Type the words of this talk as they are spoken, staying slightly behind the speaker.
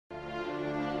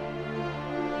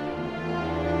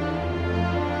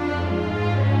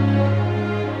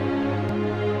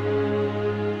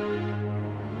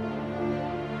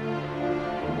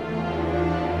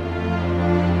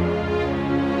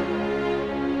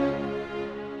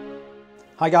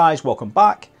Hi guys, welcome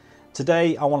back.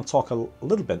 Today I want to talk a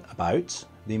little bit about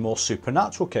the more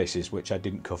supernatural cases which I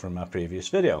didn't cover in my previous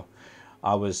video.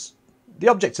 The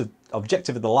objective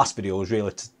of the last video was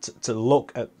really to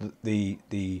look at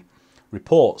the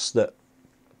reports that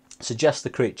suggest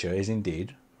the creature is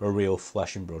indeed a real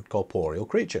flesh and blood corporeal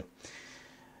creature.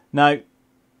 Now,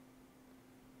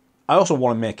 I also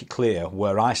want to make it clear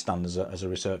where I stand as a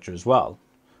researcher as well,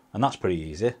 and that's pretty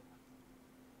easy.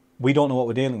 We don't know what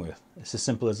we're dealing with. It's as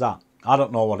simple as that. I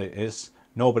don't know what it is.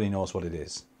 Nobody knows what it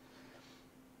is.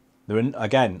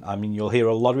 Again, I mean, you'll hear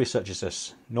a lot of researchers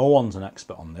say no one's an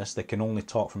expert on this. They can only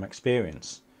talk from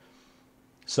experience.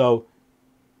 So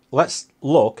let's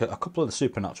look at a couple of the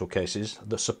supernatural cases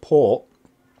that support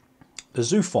the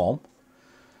zooform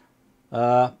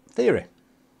theory.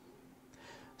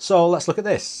 So let's look at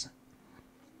this.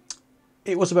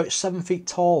 It was about 7 feet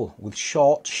tall with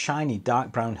short, shiny,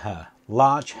 dark brown hair,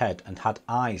 large head, and had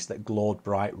eyes that glowed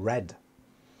bright red.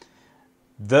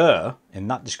 There, in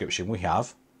that description, we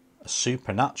have a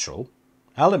supernatural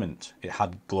element. It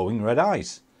had glowing red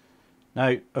eyes.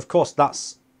 Now, of course,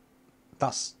 that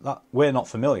we're not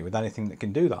familiar with anything that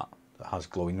can do that has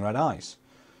glowing red eyes.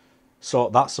 So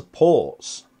that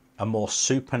supports a more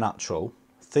supernatural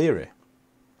theory.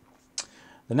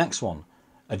 The next one.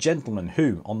 A gentleman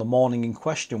who, on the morning in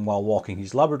question, while walking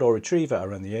his Labrador Retriever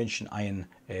around the ancient Iron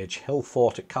Age hill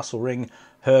fort at Castle Ring,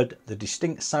 heard the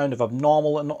distinct sound of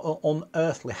abnormal and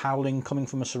unearthly howling coming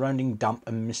from a surrounding damp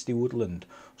and misty woodland.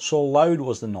 So loud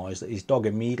was the noise that his dog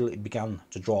immediately began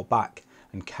to draw back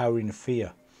and cower in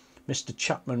fear. Mr.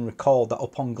 Chapman recalled that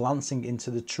upon glancing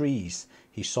into the trees,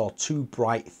 he saw two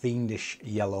bright, fiendish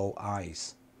yellow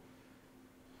eyes.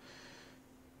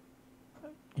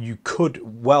 You could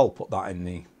well put that in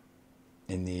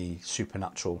the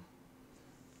supernatural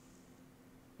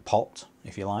pot,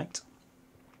 if you liked.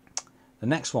 The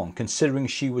next one, considering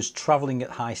she was travelling at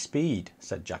high speed,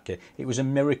 said Jackie, it was a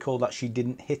miracle that she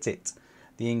didn't hit it.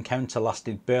 The encounter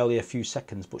lasted barely a few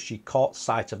seconds, but she caught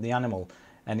sight of the animal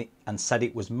and said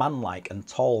it was manlike and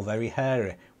tall, very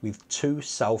hairy, with two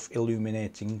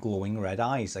self-illuminating glowing red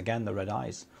eyes. Again, the red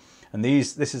eyes. And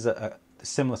this is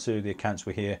similar to the accounts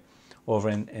we hear over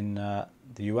in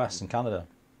the US and Canada.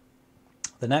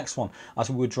 The next one,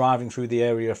 as we were driving through the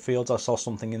area of fields, I saw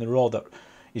something in the road that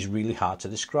is really hard to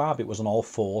describe. It was on all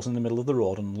fours in the middle of the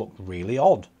road and looked really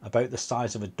odd. About the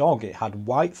size of a dog, it had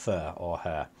white fur or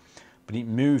hair, but it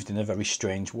moved in a very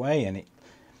strange way, and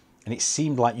it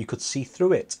seemed like you could see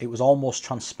through it. It was almost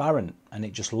transparent, and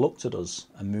it just looked at us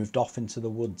and moved off into the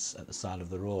woods at the side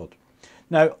of the road.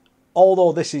 Now,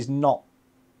 although this is not,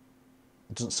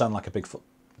 it doesn't sound like a Bigfoot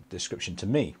description to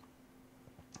me,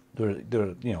 there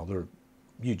are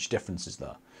huge differences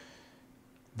there.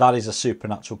 That is a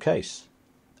supernatural case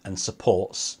and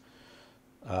supports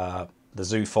the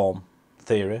zooform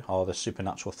theory, or the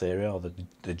supernatural theory, or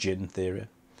the jinn theory.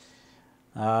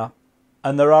 And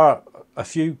there are a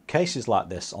few cases like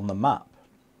this on the map.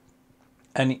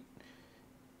 And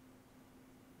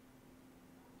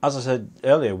as I said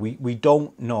earlier, we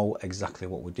don't know exactly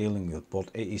what we're dealing with,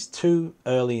 but it is too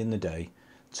early in the day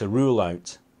to rule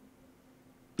out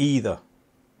either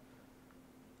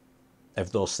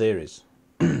of those theories.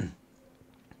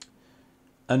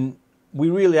 And we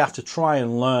really have to try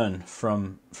and learn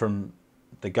from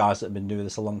the guys that have been doing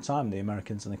this a long time, the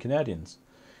Americans and the Canadians.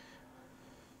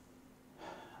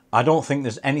 I don't think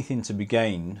there's anything to be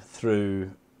gained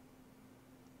through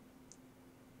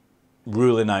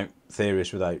ruling out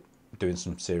theories without doing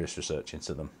some serious research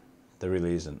into them. There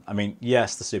really isn't. I mean,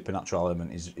 yes, the supernatural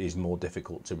element is more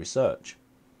difficult to research.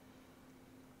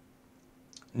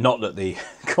 Not that the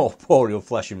corporeal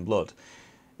flesh and blood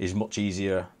is much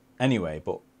easier anyway,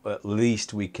 but at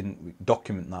least we can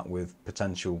document that with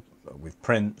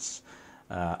prints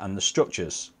and the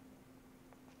structures.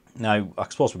 Now, I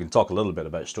suppose we can talk a little bit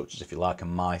about structures if you like,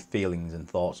 and my feelings and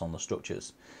thoughts on the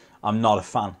structures. I'm not a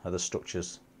fan of the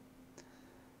structures.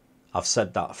 I've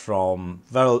said that from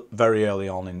very early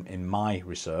on in my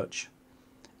research,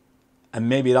 and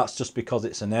maybe that's just because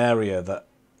it's an area that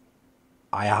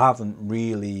I haven't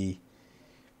really,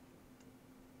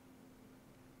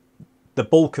 the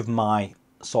bulk of my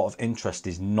sort of interest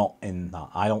is not in that.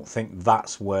 I don't think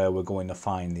that's where we're going to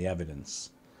find the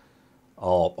evidence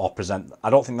or present. I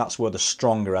don't think that's where the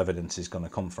stronger evidence is going to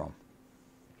come from.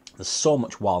 There's so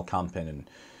much wild camping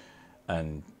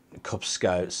and Cub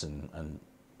Scouts and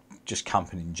just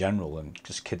camping in general, and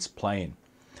just kids playing,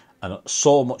 and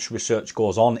so much research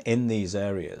goes on in these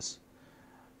areas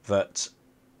that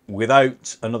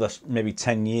without another maybe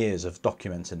 10 years of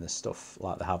documenting this stuff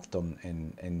like they have done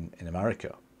in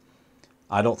America,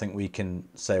 I don't think we can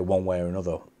say one way or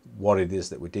another what it is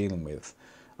that we're dealing with.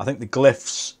 I think the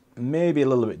glyphs may be a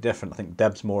little bit different. I think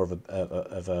Deb's more of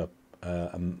a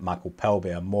Michael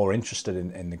Pelby are more interested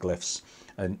in the glyphs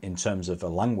and in terms of a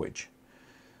language.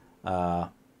 The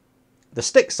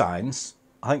stick signs,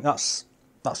 I think that's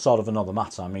sort of another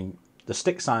matter. I mean, the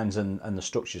stick signs and the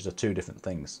structures are two different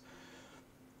things.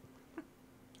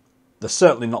 They're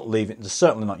certainly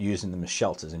not using them as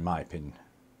shelters, in my opinion.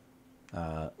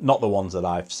 Not the ones that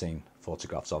I've seen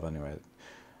photographs of, anyway.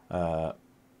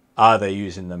 Are they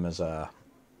using them as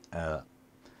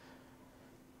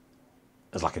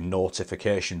like a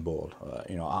notification board?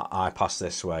 You know, I pass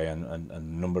this way, and the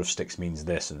number of sticks means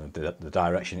this, and the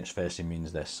direction it's facing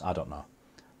means this. I don't know.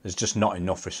 There's just not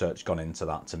enough research gone into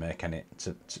that to make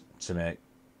to make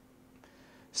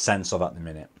sense of at the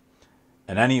minute.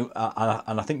 And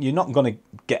I think you're not going to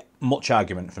get much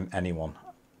argument from anyone.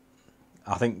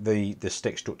 I think the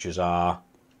stick structures are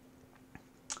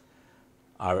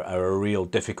a real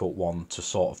difficult one to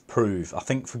sort of prove. I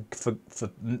think for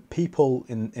people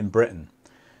in Britain,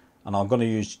 and I'm going to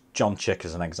use John Chick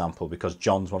as an example because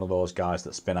John's one of those guys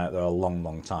that's been out there a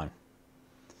long time.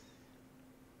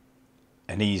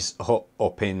 And he's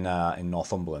up in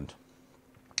Northumberland,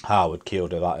 Harwood,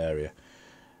 Kielder, that area.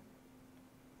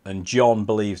 And John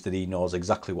believes that he knows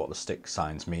exactly what the stick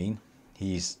signs mean.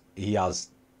 He has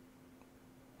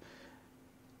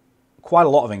quite a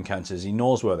lot of encounters. He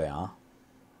knows where they are.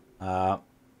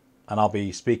 And I'll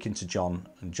be speaking to John,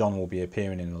 and John will be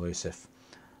appearing in Elusive.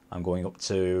 I'm going up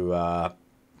to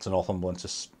Northumberland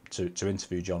to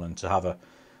interview John and to have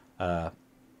a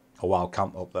wild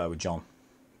camp up there with John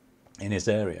in his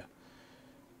area.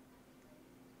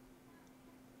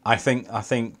 I think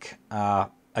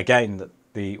again that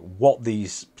what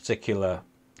these particular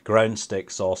ground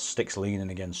sticks or sticks leaning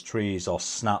against trees or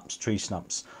tree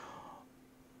snaps,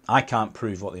 I can't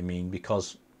prove what they mean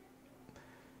because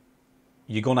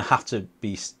you're going to have to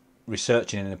be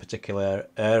researching in a particular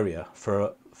area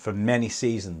for many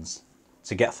seasons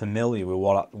to get familiar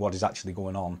with what is actually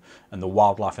going on and the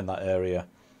wildlife in that area,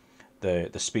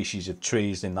 the species of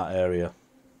trees in that area,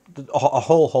 a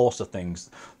whole host of things,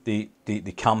 the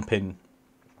camping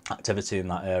activity in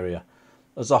that area.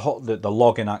 There's the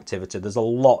logging activity. There's a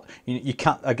lot. You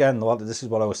can't, again, this is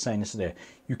what I was saying yesterday,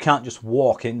 you can't just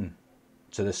walk in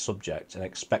to this subject and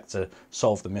expect to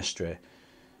solve the mystery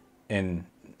in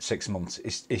 6 months.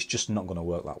 It's just not going to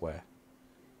work that way.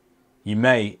 You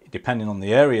may, depending on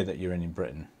the area that you're in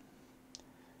Britain,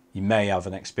 you may have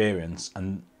an experience,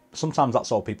 and sometimes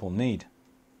that's all people need.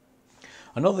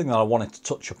 Another thing that I wanted to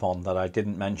touch upon that I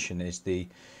didn't mention is a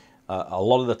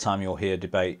lot of the time you'll hear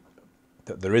debate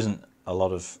that there isn't a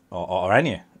lot of, or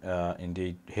any,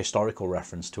 indeed, historical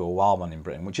reference to a wild man in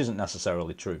Britain, which isn't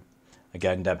necessarily true.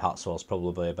 Again, Deb Hatswell's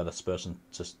probably a better person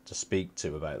to speak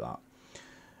to about that.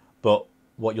 But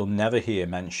what you'll never hear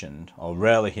mentioned, or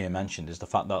rarely hear mentioned, is the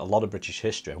fact that a lot of British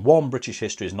history, one, British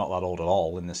history is not that old at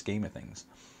all in the scheme of things,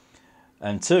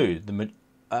 and two,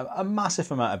 a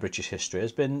massive amount of British history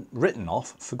has been written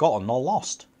off, forgotten, or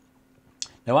lost.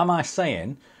 Now, am I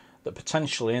saying that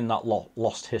potentially in that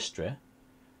lost history,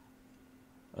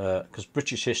 because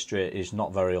British history is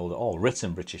not very old at all,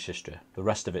 written British history, the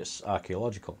rest of it's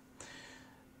archaeological,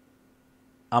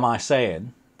 am I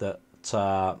saying that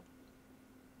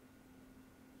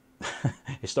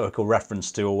historical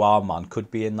reference to a wild man could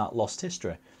be in that lost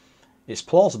history? It's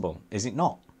plausible, is it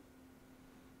not?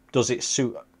 Does it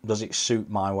suit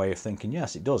my way of thinking?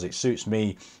 Yes, it does. It suits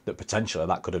me that potentially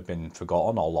that could have been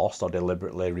forgotten or lost or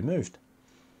deliberately removed.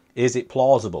 Is it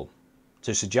plausible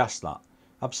to suggest that?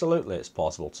 Absolutely, it's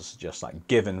plausible to suggest that,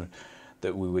 given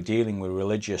that we were dealing with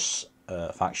religious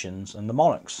factions and the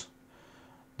monarchs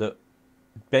that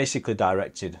basically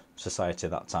directed society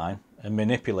at that time and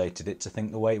manipulated it to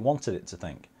think the way it wanted it to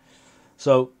think.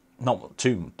 So, not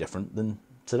too different than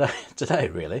today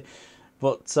really.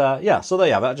 But yeah, so there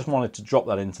you have it. I just wanted to drop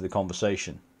that into the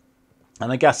conversation.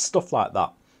 And I guess stuff like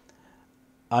that.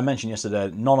 I mentioned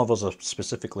yesterday, none of us are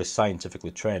specifically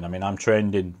scientifically trained. I mean, I'm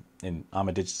trained I'm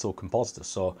a digital compositor,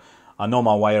 so I know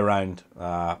my way around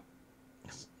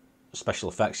special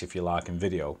effects, if you like, and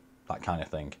video, that kind of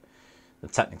thing. The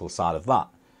technical side of that.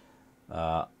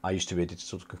 I used to be a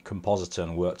digital compositor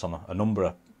and worked on a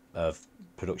number of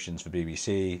productions for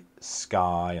BBC,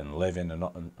 Sky, and Living,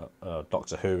 and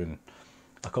Doctor Who, and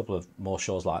a couple of more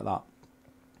shows like that.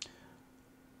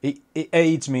 It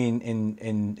aids me in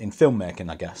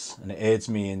filmmaking, I guess, and it aids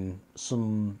me in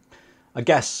some, I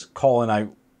guess, calling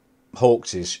out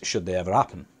hoaxes should they ever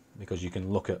happen, because you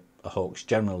can look at a hoax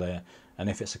generally, and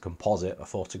if it's a composite, a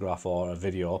photograph or a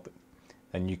video,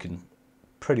 then you can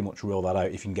pretty much rule that out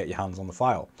if you can get your hands on the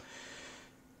file.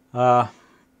 But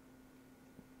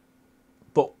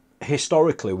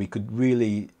historically, we could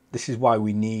really, this is why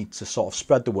we need to sort of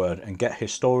spread the word and get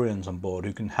historians on board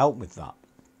who can help with that.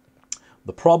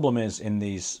 The problem is in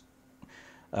these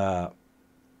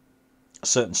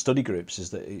certain study groups is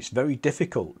that it's very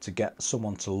difficult to get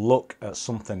someone to look at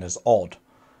something as odd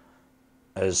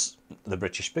as the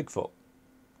British Bigfoot,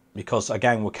 because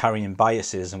again, we're carrying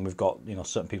biases, and we've got, you know,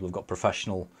 certain people have got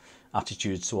professional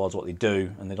attitudes towards what they do,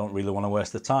 and they don't really want to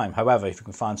waste the time. However, if you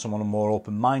can find someone more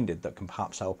open-minded that can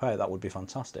perhaps help out, that would be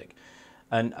fantastic.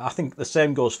 And I think the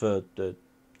same goes for the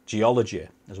geology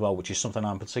as well, which is something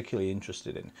I'm particularly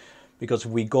interested in, because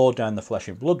if we go down the flesh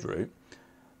and blood route,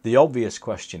 the obvious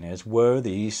question is, where are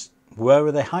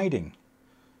they hiding?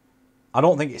 I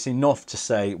don't think it's enough to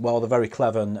say, well, they're very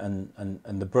clever and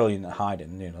they're brilliant at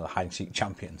hiding, you know, the hide and seek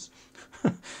champions.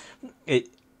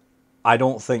 I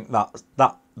don't think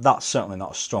that's certainly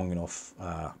not a strong enough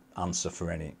answer for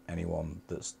anyone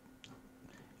that's,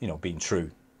 you know, being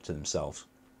true to themselves.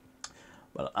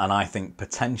 And I think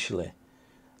potentially,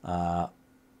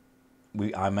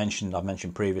 I've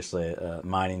mentioned previously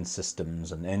mining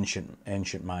systems and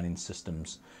ancient mining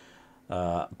systems,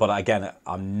 but again,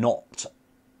 I'm not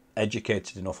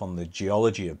educated enough on the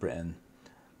geology of Britain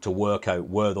to work out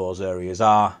where those areas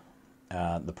are,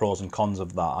 the pros and cons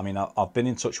of that. I mean, I've been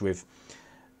in touch with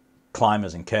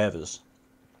climbers and cavers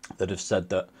that have said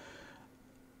that,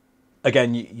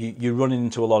 again, you're running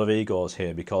into a lot of egos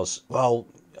here, because, well,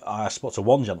 I spoke to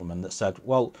one gentleman that said,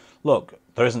 well, look,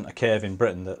 there isn't a cave in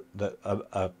Britain that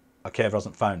a caver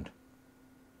hasn't found.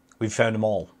 We've found them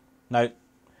all. Now,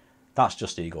 that's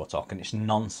just ego talk, and it's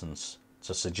nonsense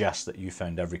to suggest that you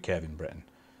found every cave in Britain.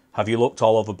 Have you looked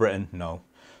all over Britain? No.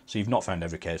 So you've not found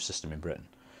every cave system in Britain.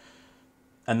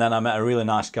 And then I met a really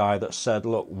nice guy that said,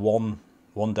 look, one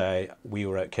day we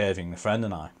were out caving, a friend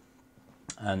and I,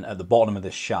 and at the bottom of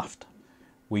this shaft,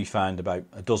 we found about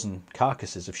a dozen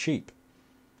carcasses of sheep.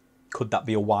 Could that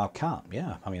be a wild cat?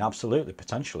 Yeah, I mean, absolutely,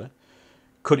 potentially.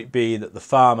 Could it be that the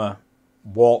farmer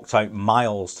walked out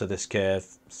miles to this cave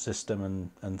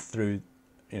system and threw,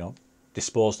 you know,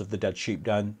 disposed of the dead sheep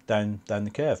down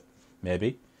the cave?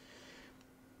 Maybe.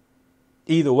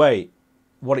 Either way,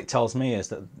 what it tells me is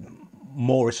that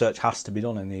more research has to be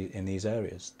done in these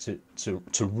areas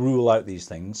to rule out these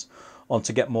things, or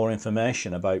to get more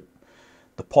information about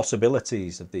the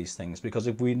possibilities of these things. Because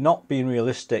if we're not being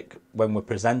realistic when we're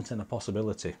presenting a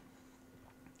possibility,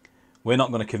 we're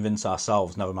not going to convince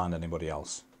ourselves, never mind anybody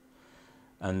else.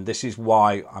 And this is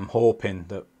why I'm hoping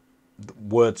that the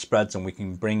word spreads and we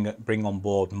can bring on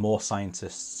board more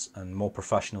scientists and more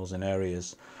professionals in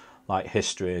areas like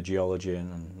history, geology,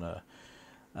 and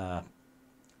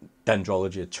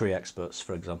dendrology, tree experts,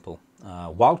 for example.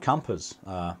 Wild campers,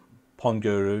 Pond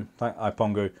Guru,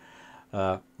 Pond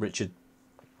Richard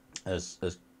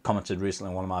has commented recently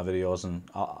on one of my videos, and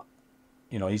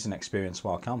you know, he's an experienced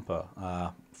wild camper.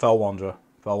 Fell Wanderer,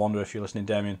 if you're listening,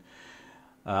 Damien,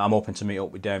 I'm hoping to meet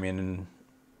up with Damien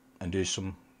and do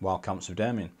some wild camps with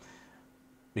Damien,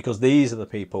 because these are the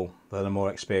people that are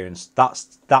more experienced.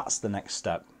 That's the next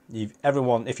step.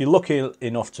 If you're lucky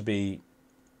enough to be,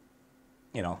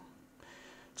 you know,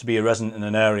 to be a resident in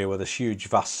an area where there's huge,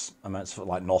 vast amounts of,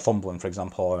 like Northumberland, for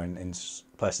example, or in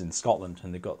places in Scotland,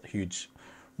 and they've got huge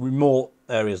remote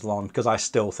areas along, because I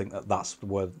still think that that's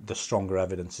where the stronger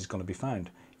evidence is going to be found.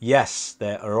 Yes,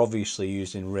 they are obviously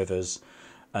using rivers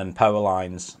and power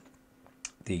lines,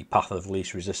 the path of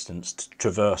least resistance, to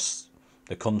traverse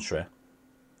the country.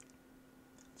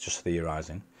 Just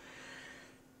theorising.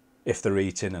 If they're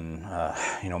eating and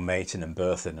you know, mating and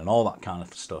birthing and all that kind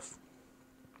of stuff.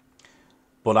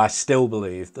 But I still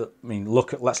believe that, I mean,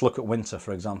 let's look at winter,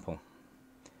 for example.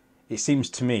 It seems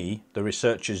to me the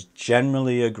researchers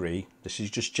generally agree, this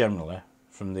is just generally,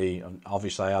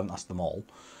 obviously I haven't asked them all,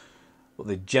 but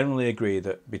they generally agree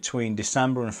that between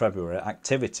December and February,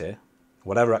 activity,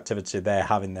 whatever activity they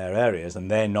have in their areas, and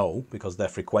they know because they're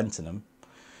frequenting them,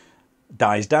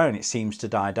 dies down. It seems to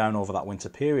die down over that winter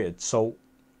period. So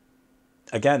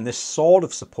again, this sort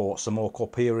of supports a more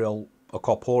corporeal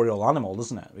animal,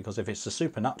 doesn't it? Because if it's a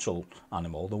supernatural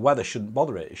animal, the weather shouldn't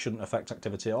bother it. It shouldn't affect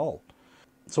activity at all.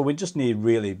 So we just need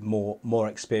really more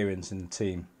experience in the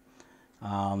team.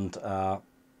 And,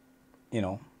 you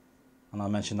know, and I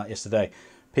mentioned that yesterday,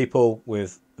 people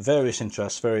with various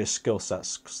interests, various skill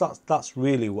sets, because that's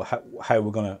really how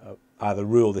we're going to either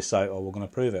rule this out or we're going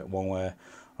to prove it one way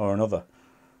or another.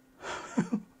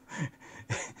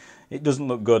 It doesn't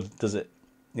look good, does it?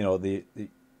 You know,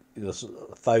 there's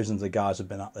thousands of guys have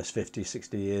been at this 50,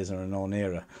 60 years in a known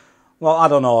era. Well, I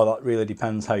don't know. That really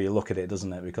depends how you look at it,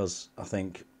 doesn't it? Because I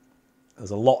think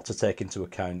there's a lot to take into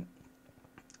account.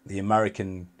 The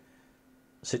American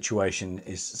situation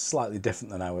is slightly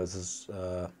different than ours,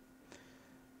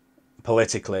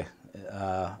 politically,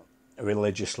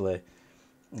 religiously.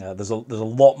 There's a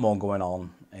lot more going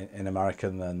on in America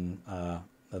than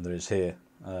there is here,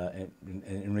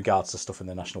 in regards to stuff in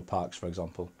the national parks, for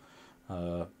example.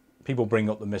 People bring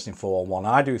up the missing 411.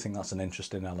 I do think that's an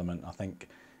interesting element. I think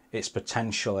it's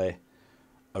potentially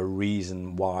a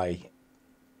reason why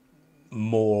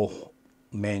more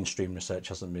mainstream research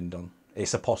hasn't been done.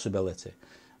 It's a possibility.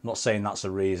 I'm not saying that's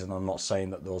a reason. I'm not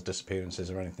saying that those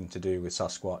disappearances are anything to do with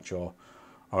Sasquatch or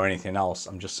anything else.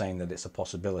 I'm just saying that it's a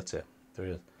possibility. There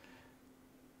is,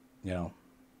 you know,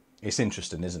 it's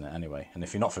interesting, isn't it? Anyway, and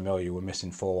if you're not familiar with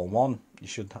missing 411, you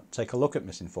should take a look at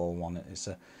missing 411.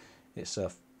 It's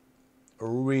a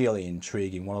really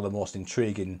intriguing, one of the most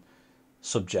intriguing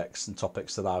subjects and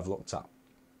topics that I've looked at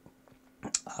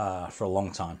for a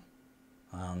long time,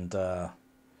 and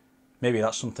maybe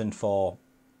that's something for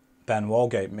Ben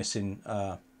Wargate, missing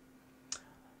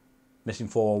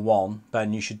 401.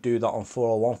 Ben, you should do that on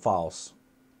 401 files.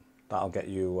 That'll get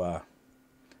you a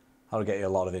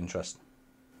lot of interest.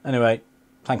 Anyway,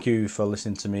 thank you for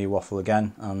listening to me waffle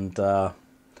again, and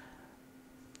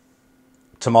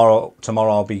tomorrow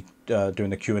I'll be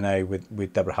doing a Q&A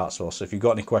with Deborah Hartswell. So if you've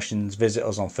got any questions, visit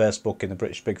us on Facebook in the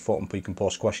British Bigfoot, and you can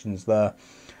post questions there,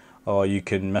 or you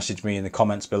can message me in the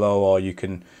comments below, or you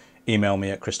can email me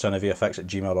at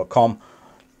christurnervfx@gmail.com,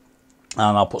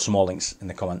 and I'll put some more links in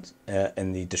the comments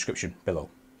in the description below.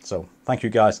 So thank you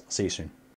guys, see you soon.